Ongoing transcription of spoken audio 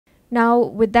Now,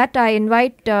 with that, I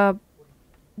invite Dr.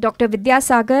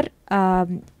 Vidyasagar,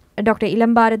 Dr.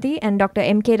 Ilambarathi, and Dr.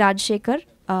 M.K.Rajasekar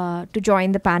to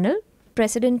join the panel.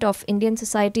 President of Indian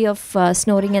Society of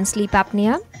Snoring and Sleep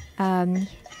Apnea.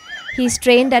 He's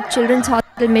trained at Children's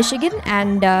Hospital, Michigan,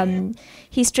 and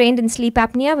he's trained in sleep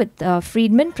apnea with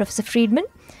Professor Friedman.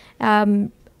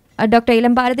 Dr.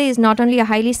 Ilambarathi is not only a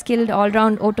highly skilled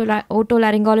all-round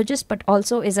otolaryngologist, but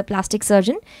also is a plastic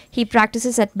surgeon. He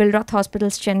practices at Bilroth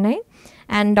Hospitals, Chennai.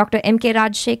 And Dr.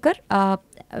 M.K.Rajasekar,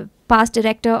 past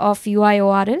director of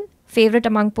UIORL, favorite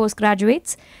among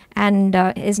postgraduates, and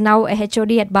is now a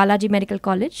HOD at Balaji Medical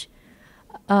College.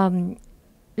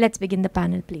 Let's begin the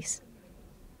panel, please.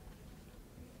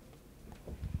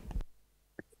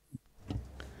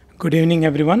 Good evening,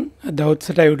 everyone. At the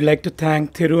outset, I would like to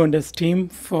thank Thiru and his team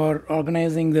for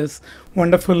organizing this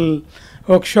wonderful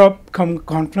workshop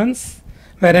conference,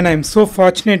 wherein I'm so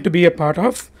fortunate to be a part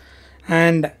of,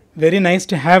 and very nice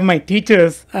to have my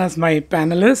teachers as my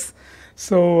panelists.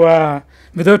 So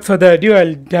without further ado,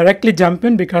 I'll directly jump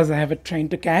in because I have a train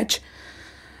to catch.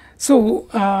 So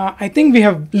I think we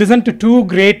have listened to two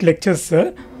great lectures,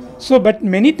 sir. So, but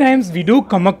many times we do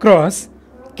come across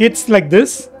kids like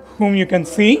this, whom you can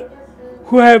see,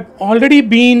 who have already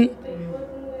been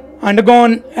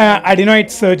undergone adenoid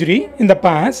surgery in the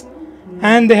past,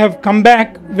 and they have come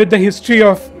back with the history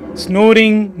of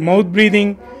snoring, mouth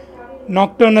breathing,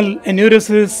 nocturnal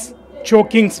enuresis,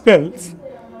 choking spells.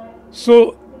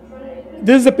 So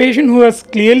this is a patient who has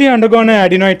clearly undergone an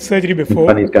adenoid surgery before.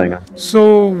 What is going on?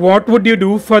 So what would you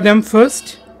do for them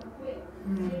first?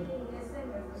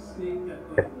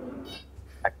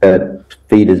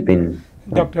 Feed has been...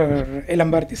 Dr.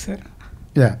 Ilambarathi, sir.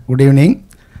 Yeah, good evening.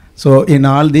 So in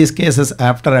all these cases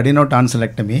after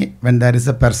adenotonsillectomy, when there is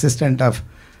a persistent of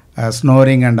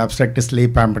snoring and obstructive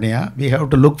sleep apnea, we have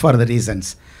to look for the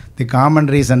reasons. The common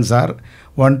reasons are,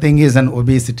 one thing is an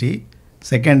obesity,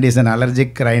 second is an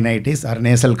allergic rhinitis or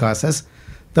nasal causes,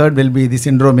 third will be the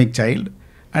syndromic child,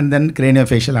 and then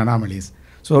craniofacial anomalies.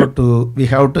 So we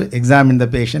have to examine the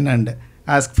patient and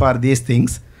ask for these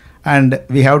things, and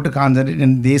we have to concentrate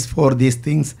in these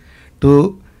things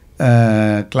to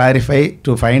clarify,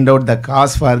 to find out the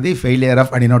cause for the failure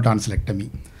of adenotonsillectomy.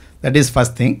 That is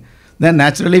first thing. Then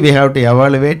naturally we have to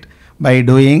evaluate by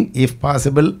doing, if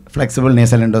possible, flexible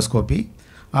nasal endoscopy,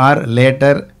 or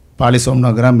later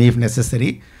polysomnogram if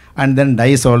necessary, and then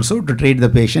DICE also to treat the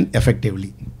patient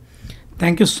effectively.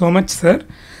 Thank you so much, sir.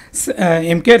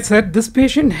 M.K. sir, this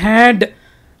patient had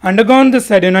undergone this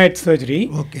adenoid surgery,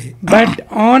 but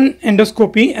on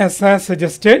endoscopy, as I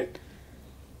suggested,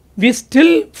 we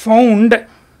still found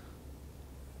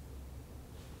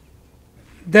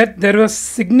that there was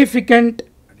significant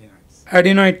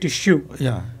adenoid tissue.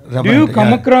 Yeah. Do you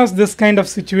come across this kind of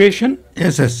situation?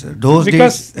 Yes, yes. Those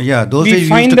because days, yeah, those we days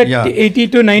find used to, that 80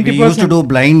 to 90%. We used to do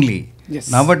blindly. Yes.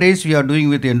 Nowadays, we are doing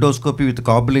with endoscopy with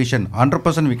coagulation.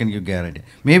 100% we can give guarantee.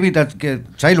 Maybe that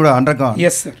child would have undergone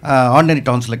ordinary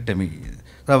tonsillectomy.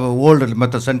 The old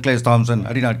method, St. Clair Thompson,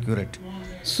 adenoid curate.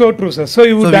 So true, sir. So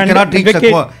you would we cannot reach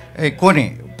a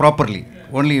cone properly.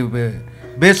 Only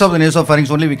base of the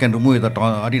nasopharynx only we can remove the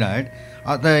adenoid.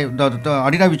 The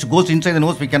adenoid which goes inside the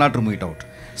nose, we cannot remove it out.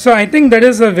 So I think that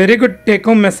is a very good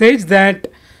take-home message that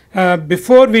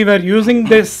before we were using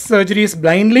these surgeries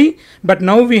blindly, but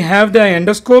now we have the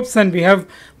endoscopes and we have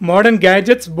modern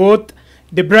gadgets, both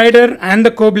debrider and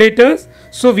the coablators.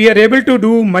 So we are able to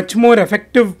do much more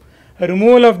effective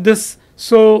removal of this.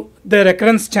 So the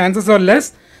recurrence chances are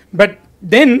less. But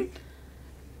then,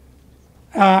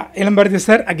 Ilambarathi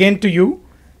sir, again to you.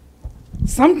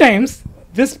 Sometimes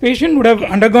this patient would have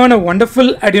undergone a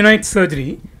wonderful adenoid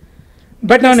surgery,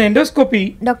 but on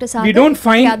endoscopy, Dr. Sagar, we don't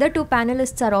find... The other two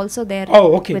panelists are also there.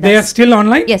 Oh, okay. They are still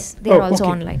online? Yes, they are also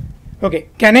online. Okay.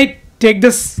 Can I take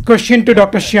this question to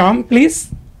Dr. Shyam,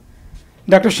 please?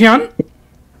 Dr. Shyan?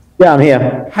 Yeah, I'm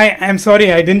here. Hi, I'm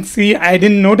sorry. I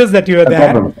didn't notice that you were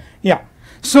there. Problem. Yeah.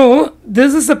 So,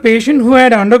 this is a patient who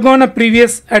had undergone a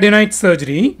previous adenoid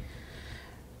surgery.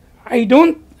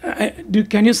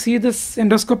 Can you see this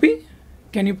endoscopy?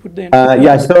 Can you put the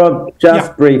yeah, so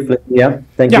just briefly,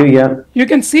 thank you, You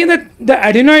can see that the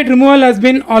adenoid removal has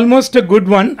been almost a good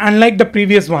one, unlike the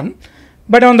previous one.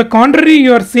 But on the contrary,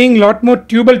 you are seeing lot more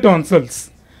tubal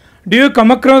tonsils. Do you come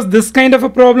across this kind of a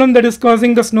problem that is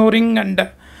causing the snoring and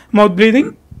mouth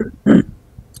breathing?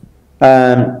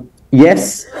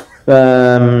 Yes,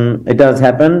 it does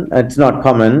happen. It's not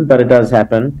common, but it does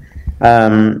happen.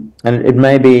 And it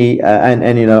may be,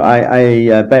 and you know,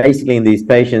 I basically in these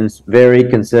patients very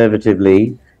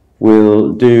conservatively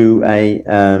will do a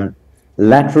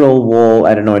lateral wall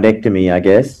adenoidectomy, I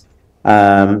guess,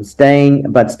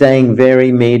 staying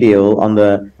very medial on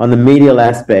the medial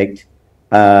aspect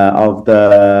of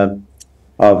the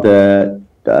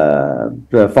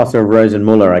fossa of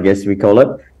Rosenmuller, I guess we call it,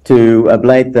 to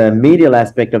ablate the medial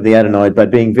aspect of the adenoid,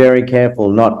 but being very careful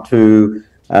not to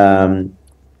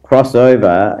cross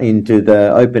over into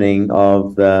the opening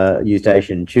of the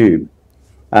eustachian tube.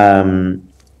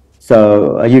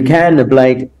 So you can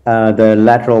ablate the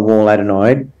lateral wall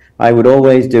adenoid. I would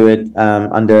always do it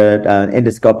under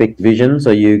endoscopic vision, so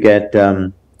you get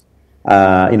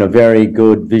very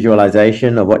good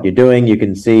visualization of what you're doing. You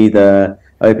can see the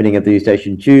opening of the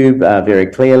eustachian tube very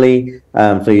clearly,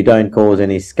 so you don't cause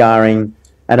any scarring.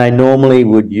 And I normally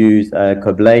would use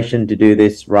coblation to do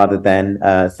this rather than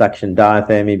suction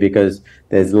diathermy, because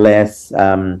there's less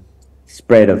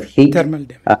spread of heat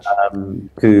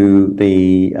to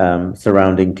the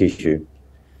surrounding tissue.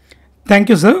 Thank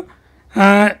you, sir.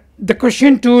 The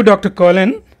question to Dr.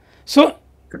 Colin. So,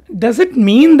 does it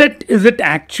mean that is it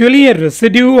actually a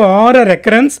residue or a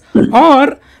recurrence,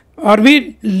 or are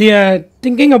we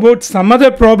thinking about some other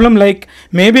problem, like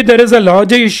maybe there is a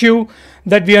larger issue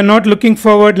that we are not looking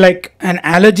forward, like an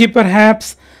allergy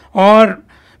perhaps, or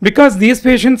because these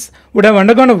patients would have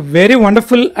undergone a very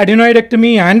wonderful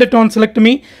adenoidectomy and a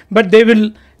tonsillectomy, but they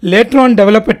will later on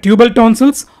develop a tubal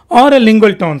tonsils or a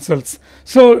lingual tonsils.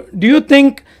 So do you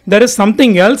think there is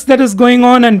something else that is going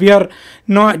on, and we are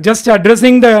not just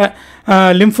addressing the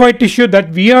lymphoid tissue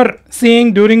that we are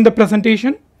seeing during the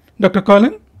presentation? Dr.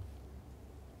 Colin?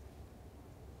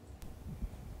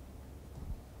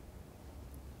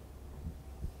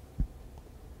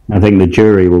 I think the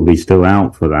jury will be still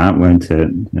out for that, won't it?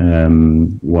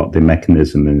 What the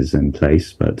mechanism is in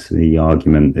place, but the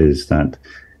argument is that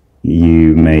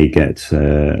you may get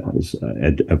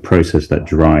a process that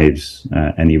drives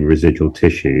any residual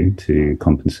tissue to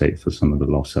compensate for some of the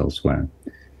loss elsewhere.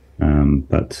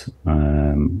 But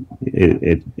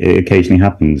it occasionally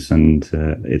happens, and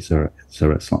it's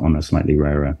on a slightly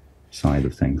rarer side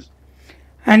of things.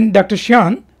 And Dr.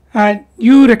 Shyan,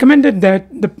 you recommended that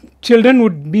the children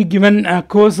would be given a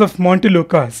course of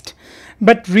Montelukast,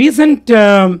 but recent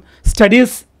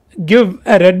studies give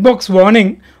a red box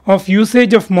warning of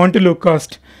usage of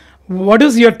Montelukast. What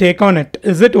is your take on it?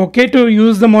 Is it okay to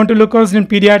use the Montelukast in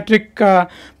pediatric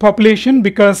population?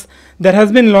 Because there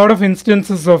has been a lot of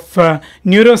instances of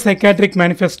neuropsychiatric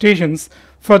manifestations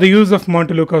for the use of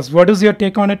Montelukast. What is your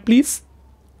take on it, please?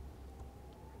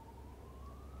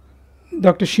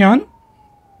 Dr. Shyan?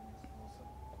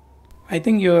 I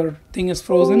think your thing is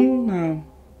frozen.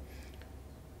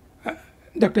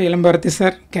 Dr. Ilambarathi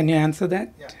sir, can you answer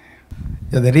that?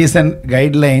 Yeah, the recent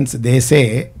guidelines, they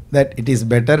say that it is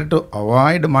better to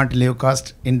avoid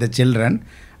Montelukast in the children.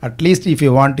 At least if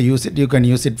you want to use it, you can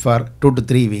use it for 2 to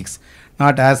 3 weeks,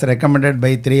 not as recommended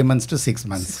by 3 months to 6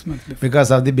 months, because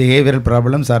of the behavioral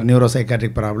problems or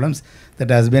neuropsychiatric problems that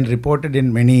has been reported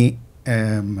in many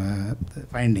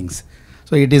findings.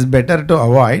 So it is better to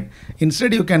avoid.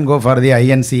 Instead, you can go for the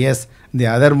INCS, the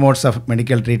other modes of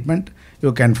medical treatment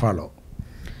you can follow.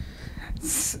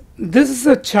 This is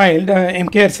a child,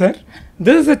 M.K. sir.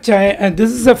 This is a child.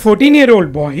 This is a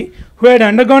 14-year-old boy who had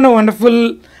undergone a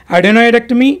wonderful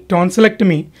adenoidectomy,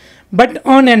 tonsillectomy, but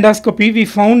on endoscopy we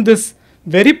found this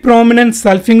very prominent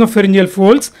salpingopharyngeal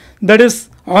folds that is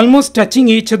almost touching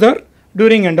each other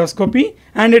during endoscopy,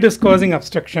 and it is causing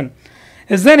obstruction.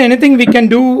 Is there anything we can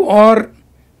do, or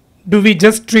do we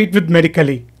just treat with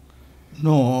medically?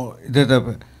 No,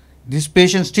 this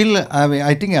patient still,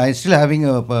 I think I still having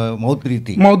a mouth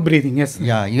breathing. Mouth breathing, yes.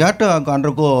 Yeah, you have to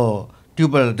undergo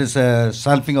tubal, this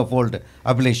salpingofold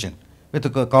ablation with a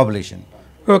coagulation.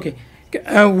 Okay.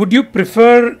 Would you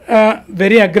prefer a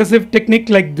very aggressive technique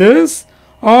like this,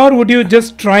 or would you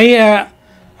just try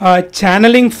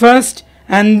channeling first,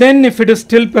 and then if it is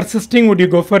still persisting, would you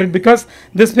go for it? Because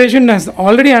this patient has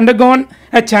already undergone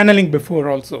a channeling before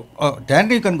also. Then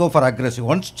you can go for aggressive.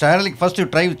 Once channeling, first you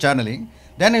try with channeling,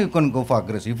 then you can go for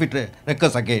aggressive. If it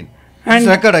recurs again, it's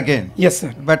recurred again. Yes,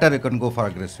 sir. Better you can go for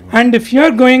aggressive. And if you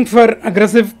are going for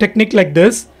aggressive technique like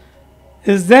this,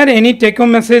 is there any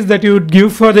take-home message that you would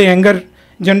give for the younger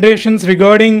generations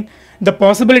regarding the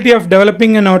possibility of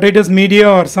developing an otitis media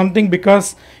or something,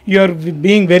 because you are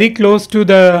being very close to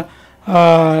the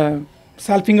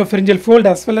salpingopharyngeal fold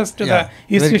as well as to the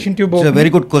eustachian tube? It's a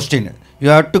very good question. You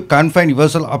have to confine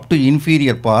yourself up to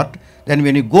inferior part. Then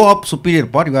when you go up superior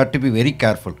part, you have to be very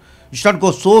careful. You should not go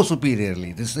so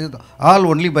superiorly. This is all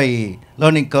only by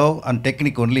learning curve and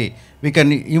technique only. We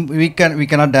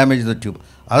cannot damage the tube.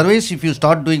 Otherwise, if you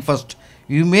start doing first,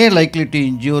 you may likely to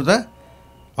injure the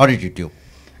auditory tube.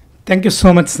 Thank you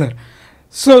so much, sir.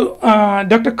 So,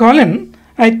 Dr. Colin,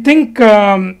 I think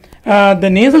the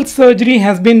nasal surgery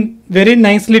has been very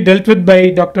nicely dealt with by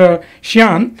Dr.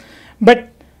 SHYAN. But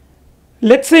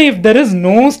let's say if there is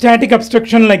no static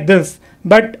obstruction like this,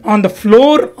 but on the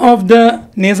floor of the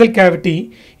nasal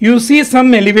cavity, you see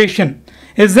some elevation.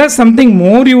 Is there something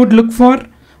more you would look for,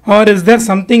 or is there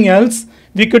something else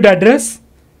we could address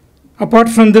apart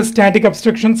from the static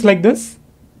obstructions like this?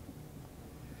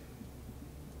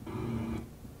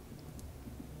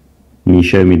 Can you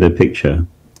show me the picture?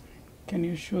 Can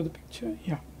you show the picture?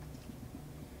 Yeah.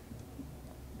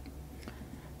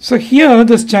 So here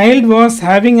this child was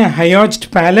having a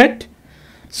hyoid palate.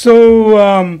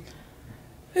 So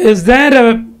is there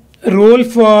a role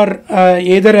for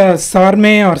either a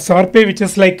SARME or SARPE, which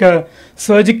is like a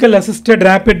surgical assisted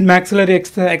rapid maxillary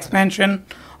expansion,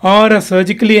 or a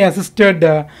surgically assisted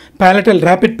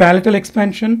rapid palatal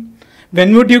expansion?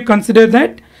 When would you consider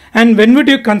that? And when would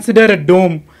you consider a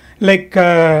dome, like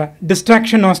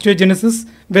distraction osteogenesis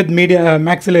with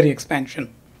maxillary expansion?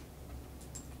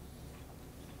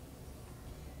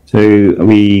 So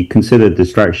we consider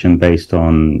distraction based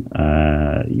on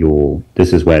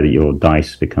this is where your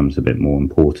dice becomes a bit more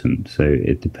important. So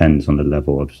it depends on the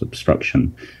level of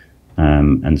obstruction.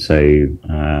 And so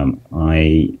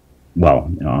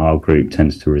our group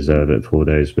tends to reserve it for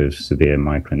those with severe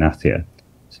micrognathia,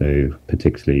 so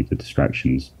particularly the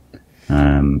distractions.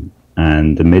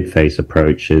 And the mid-face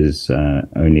approach is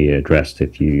only addressed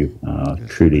if you are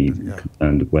truly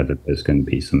concerned whether there's going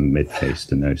to be some mid-face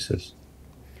stenosis.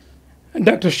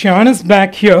 Dr. SHYAN is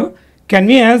back here. Can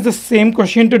we ask the same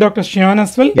question to Dr. SHYAN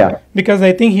as well? Yeah. Because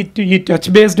I think he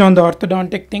touched based on the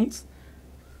orthodontic things.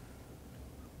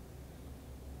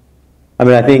 I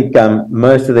mean, I think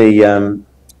most of the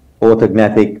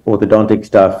orthodontic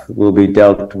stuff will be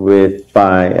dealt with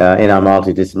by in our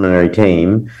multidisciplinary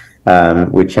team,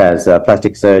 which has a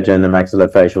plastic surgeon, a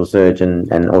maxillofacial surgeon,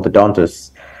 and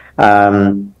orthodontists.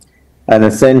 And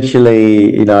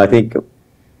essentially, you know, I think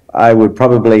I would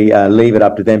probably leave it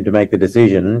up to them to make the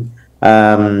decision.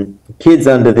 Kids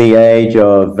under the age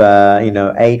of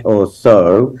 8 or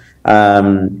so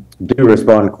do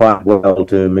respond quite well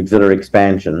to maxillary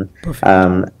expansion.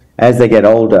 As they get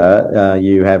older,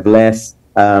 you have less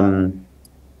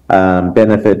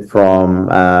benefit from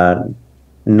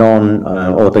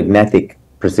non-orthognathic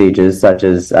procedures such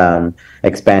as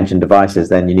expansion devices.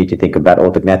 Then you need to think about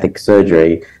orthognathic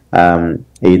surgery,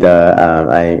 either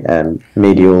a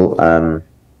medial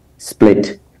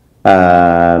split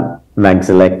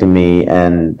maxillectomy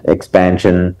and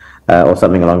expansion, or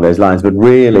something along those lines. But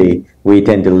really, we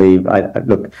tend to leave.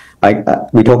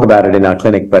 We talk about it in our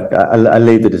clinic, but I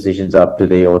leave the decisions up to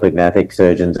the orthognathic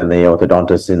surgeons and the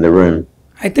orthodontists in the room.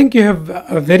 I think you have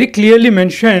very clearly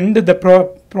mentioned the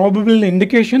probable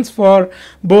indications for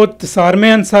both SARME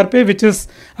and SARPE, which is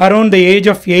around the age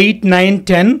of 8, 9,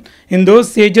 10. In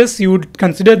those ages, you would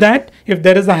consider that if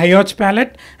there is a hyoid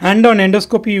palate, and on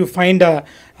endoscopy you find a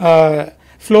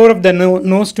floor of the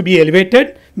nose to be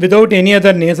elevated without any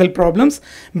other nasal problems.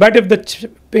 But if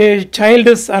the child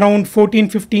is around 14,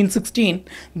 15, 16,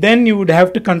 then you would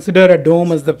have to consider a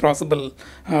dome as the possible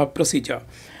procedure.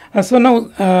 So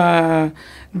now,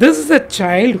 this is a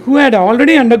child who had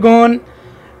already undergone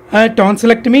a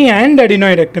tonsillectomy and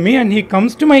adenoidectomy, and he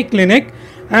comes to my clinic,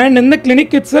 and in the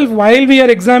clinic itself, while we are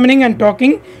examining and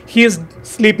talking, he is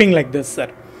sleeping like this,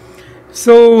 sir.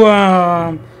 So,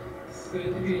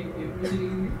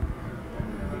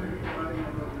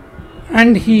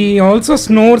 and he also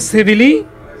snores heavily.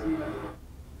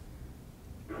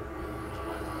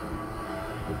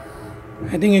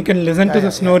 I think you can listen to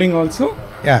the snoring also.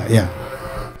 Yeah.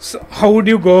 So how would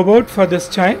you go about for this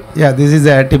child? Yeah, this is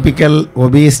a typical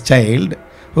obese child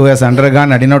who has undergone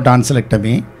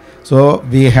adenotonsillectomy. So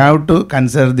we have to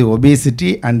consider the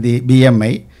obesity and the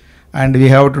BMI, and we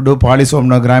have to do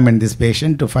polysomnogram in this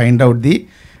patient to find out the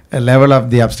level of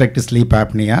the obstructive sleep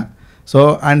apnea.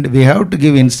 So, and we have to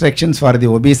give instructions for the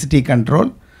obesity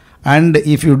control. And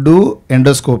if you do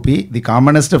endoscopy, the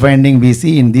commonest finding we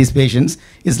see in these patients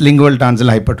is lingual tonsil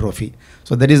hypertrophy.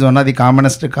 So that is one of the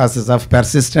commonest causes of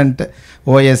persistent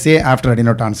OSA after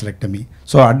adenotonsillectomy.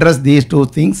 So address these two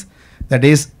things, that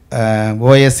is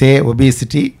OSA,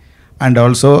 obesity, and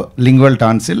also lingual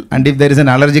tonsil. And if there is an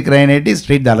allergic rhinitis,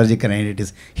 treat the allergic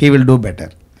rhinitis. He will do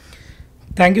better.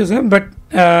 Thank you, sir. But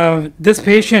this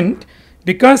patient,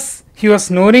 because he was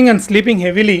snoring and sleeping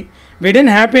heavily, we didn't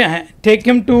have to take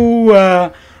him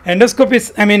to endoscopy,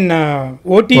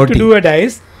 OT to do a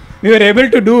DICE. We were able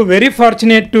to do, very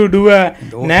fortunate to do a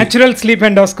natural sleep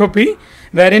endoscopy,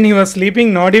 wherein he was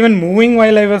sleeping, not even moving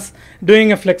while I was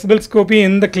doing a flexible scopy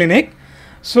in the clinic.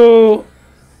 So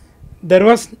there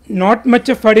was not much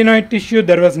of adenoid tissue,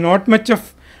 there was not much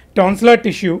of tonsillar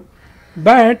tissue,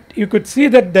 but you could see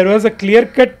that there was a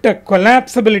clear-cut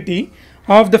collapsibility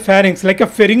of the pharynx, like a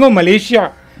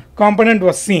pharyngomalacia component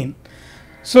was seen.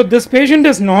 So this patient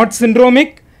is not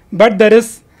syndromic, but there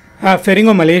is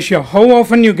pharyngomalacia. How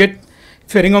often you get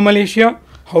pharyngomalacia?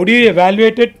 How do you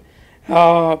evaluate it?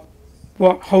 How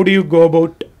do you go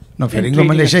about? No,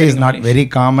 pharyngomalacia is not very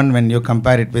common when you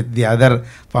compare it with the other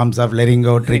forms of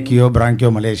laryngo, tracheo,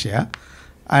 bronchiomalacia.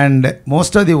 And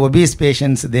most of the obese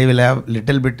patients, they will have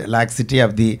little bit laxity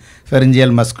of the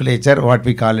pharyngeal musculature, what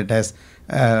we call it as,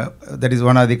 that is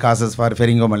one of the causes for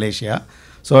pharyngomalacia.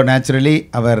 So naturally,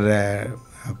 our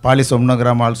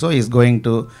polysomnogram also is going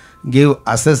to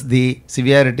assess the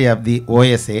severity of the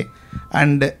OSA.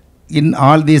 And in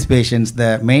all these patients,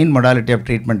 the main modality of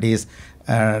treatment is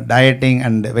dieting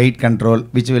and weight control,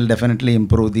 which will definitely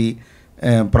improve the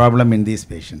problem in these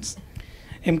patients.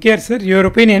 M.K.R. sir, your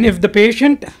opinion, if the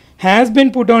patient has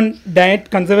been put on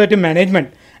diet conservative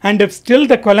management and if still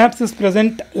the collapse is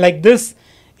present like this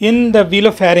in the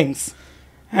velopharynx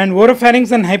and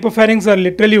oropharynx and hypopharynx are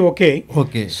literally okay.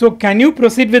 Okay. So can you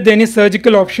proceed with any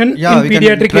surgical option in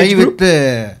pediatric age group?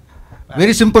 With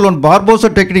very simple one, Barbosa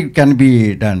technique can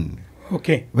be done.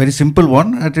 Okay. Very simple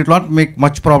one, and it will not make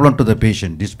much problem to the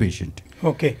patient, this patient.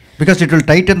 Okay. Because it will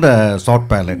tighten the soft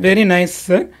palate. Very nice,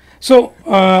 sir. So,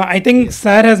 I think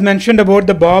sir has mentioned about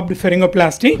the bobbed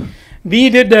pharyngoplasty. We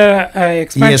did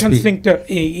expansion ESP. sphincter,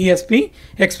 ESP,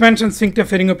 expansion sphincter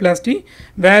pharyngoplasty,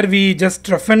 where we just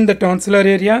roughened the tonsillar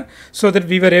area so that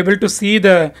we were able to see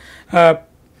the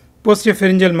posterior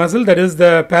pharyngeal muscle, that is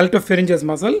the palatopharyngeus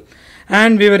muscle,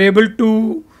 and we were able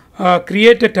to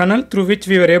create a tunnel through which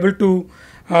we were able to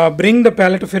bring the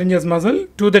palatopharyngeus muscle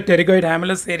to the pterygoid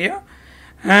amylus area,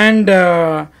 and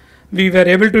we were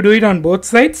able to do it on both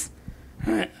sides.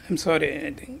 I'm sorry,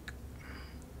 I think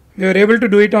we were able to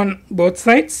do it on both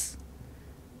sides.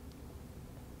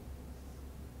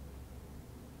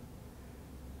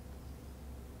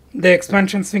 The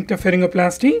expansion sphincter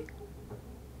pharyngoplasty,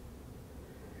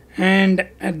 and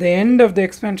at the end of the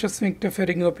expansion sphincter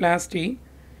pharyngoplasty,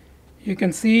 you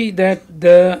can see that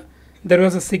there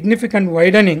was a significant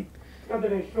widening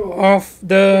of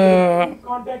the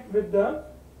contact with the.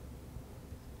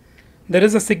 There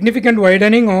is a significant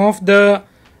widening of the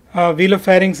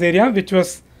velopharynx area, which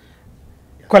was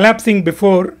collapsing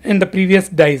before in the previous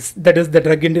DISE, that is the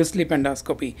drug-induced sleep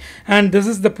endoscopy. And this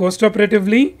is the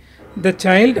post-operatively, the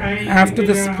child after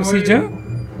this procedure.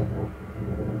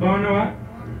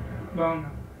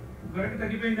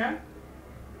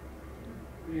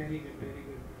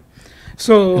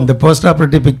 So in the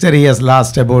post-operative picture, he has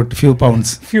lost about few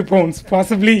pounds. Few pounds,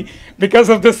 possibly because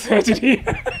of the surgery,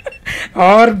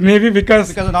 or maybe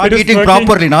because not eating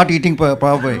properly,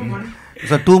 properly.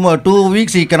 So 2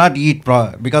 weeks he cannot eat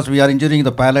because we are injuring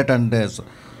the palate and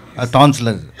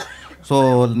tonsil.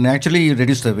 So naturally you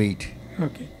reduce the weight.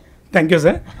 Okay, thank you,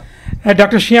 sir.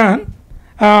 Dr. Shyan,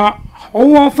 how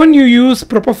often you use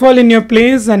propofol in your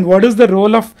place, and what is the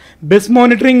role of BIS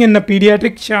monitoring in a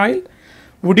pediatric child?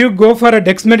 Would you go for a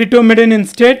dexmedetomidine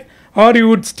instead, or you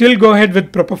would still go ahead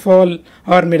with propofol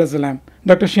or midazolam?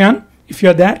 Dr. Shyan, if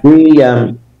you're there. We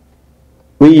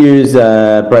use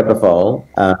propofol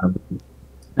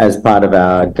as part of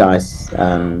our DISE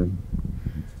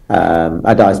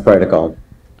protocol.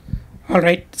 All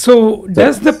right. So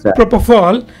does the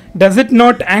propofol, does it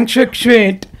not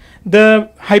accentuate the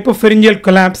hypopharyngeal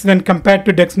collapse when compared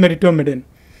to dexmedetomidine,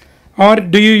 or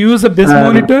do you use a BIS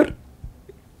monitor?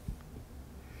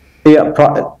 Yeah,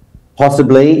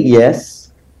 possibly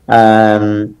yes,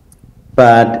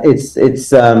 but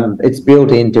it's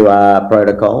built into our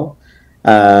protocol,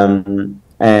 and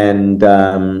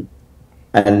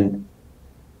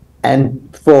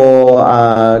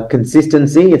for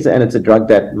consistency, it's a drug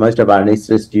that most of our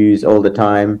anesthetists use all the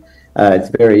time. It's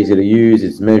very easy to use.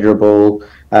 It's measurable.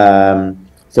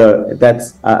 So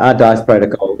that's our DISE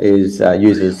protocol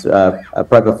uses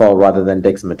propofol rather than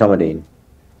dexmedetomidine.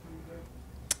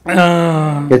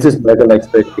 It's just local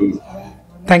expertise.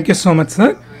 Thank you so much,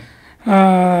 sir.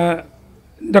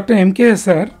 Dr. M.K.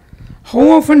 sir, how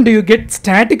often do you get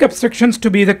static obstructions to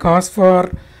be the cause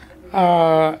for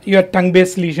your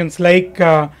tongue-based lesions, like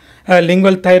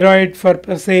lingual thyroid for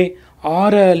per se,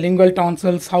 or lingual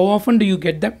tonsils? How often do you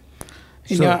get them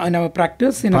in our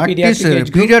practice in a pediatric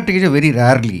age group? Pediatric is very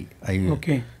rarely.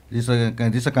 Okay. This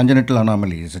is a congenital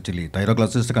anomaly. Essentially,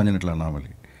 thyroclasis is a congenital anomaly.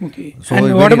 Okay. So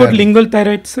and what about lingual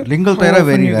thyroid, sir? Lingual thyroid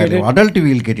very rarely. Adult we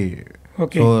will get it.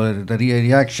 Okay. So the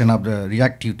reaction of the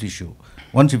reactive tissue.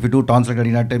 Once if you do tonsil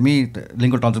anatomy, the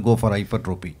lingual tonsil go for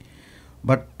hypertrophy.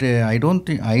 but I don't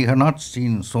think, I have not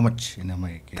seen so much in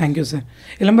my case. Thank you, sir.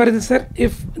 Ilambarathi sir,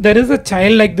 if there is a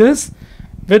child like this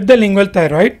with the lingual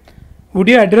thyroid, would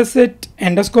you address it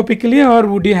endoscopically, or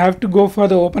would you have to go for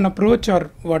the open approach, or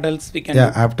what else we can do?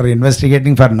 After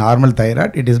investigating for normal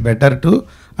thyroid, it is better to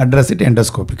address it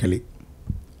endoscopically.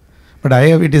 But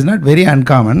it is not very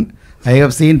uncommon. I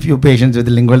have seen few patients with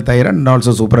lingual thyroid and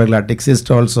also supraglottic cyst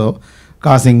also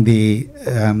causing the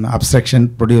obstruction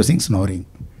producing snoring.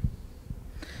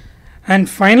 And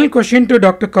final question to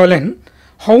Dr. Colin,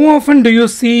 how often do you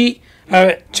see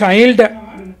a child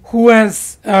who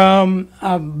has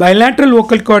bilateral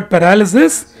vocal cord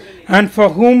paralysis and for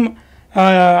whom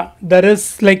there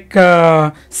is like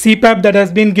CPAP that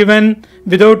has been given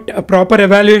without a proper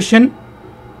evaluation?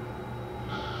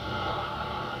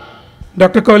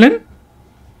 Dr. Colin?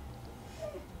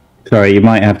 Sorry, you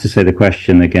might have to say the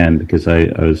question again because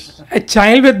I was... A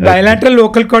child with bilateral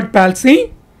vocal cord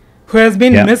palsy who has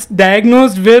been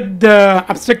misdiagnosed with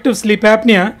obstructive sleep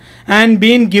apnea and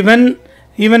been given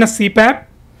even a CPAP.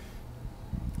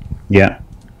 Yeah.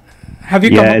 Have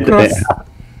you come across?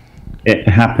 It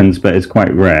happens, but it's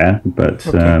quite rare. But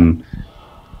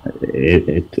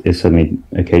it certainly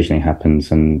occasionally happens,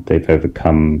 and they've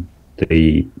overcome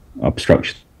the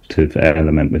obstructive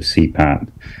element with CPAP.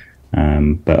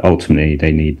 But ultimately,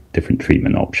 they need different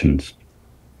treatment options.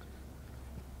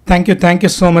 Thank you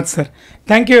so much, sir.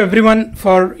 Thank you everyone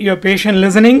for your patient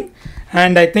listening.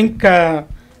 And I think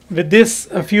with this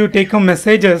a few take-home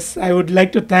messages, I would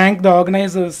like to thank the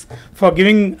organizers for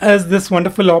giving us this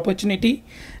wonderful opportunity.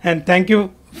 And thank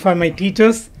you for my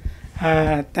teachers.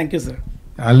 Thank you, sir.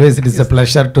 Always it is a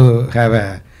pleasure to have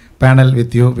a panel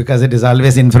with you because it is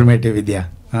always informative, Vidya.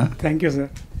 Thank you, sir.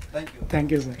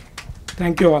 Thank you, sir.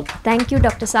 Thank you all. Thank you,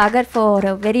 Dr. Sagar, for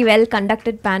a very well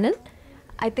conducted panel.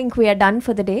 I think we are done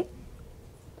for the day.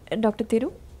 Dr.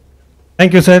 Thiru?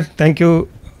 Thank you, sir. Thank you.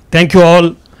 Thank you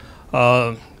all,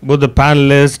 both the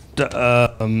panelists,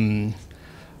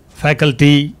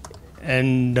 faculty,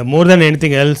 and more than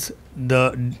anything else,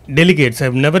 the delegates.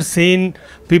 I've never seen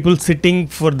people sitting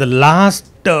for the last,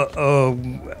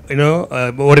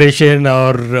 oration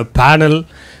or panel.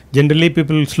 Generally,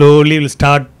 people slowly will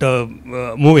start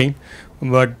moving.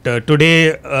 But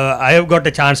today, I have got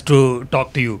a chance to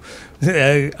talk to you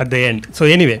at the end. So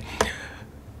anyway,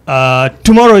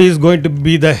 tomorrow is going to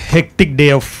be the hectic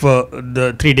day of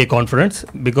the 3-day conference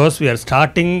because we are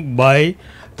starting by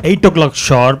 8 o'clock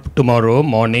sharp tomorrow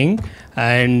morning,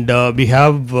 and we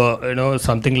have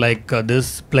something like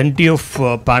this, plenty of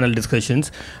panel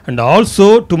discussions, and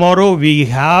also tomorrow we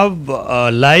have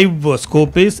live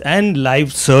scopies and live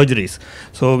surgeries.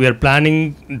 So we are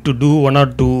planning to do 1 or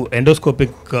 2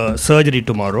 endoscopic surgery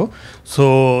tomorrow.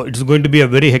 So it's going to be a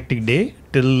very hectic day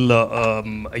till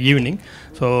evening.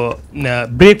 So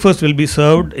breakfast will be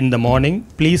served in the morning.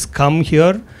 Please come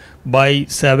here by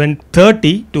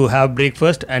 7:30 to have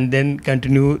breakfast and then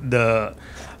continue the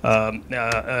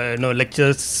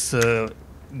lectures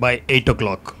by 8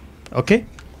 o'clock. Okay.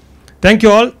 Thank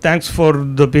you all. Thanks for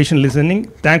the patient listening.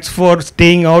 Thanks for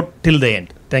staying out till the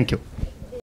end. Thank you.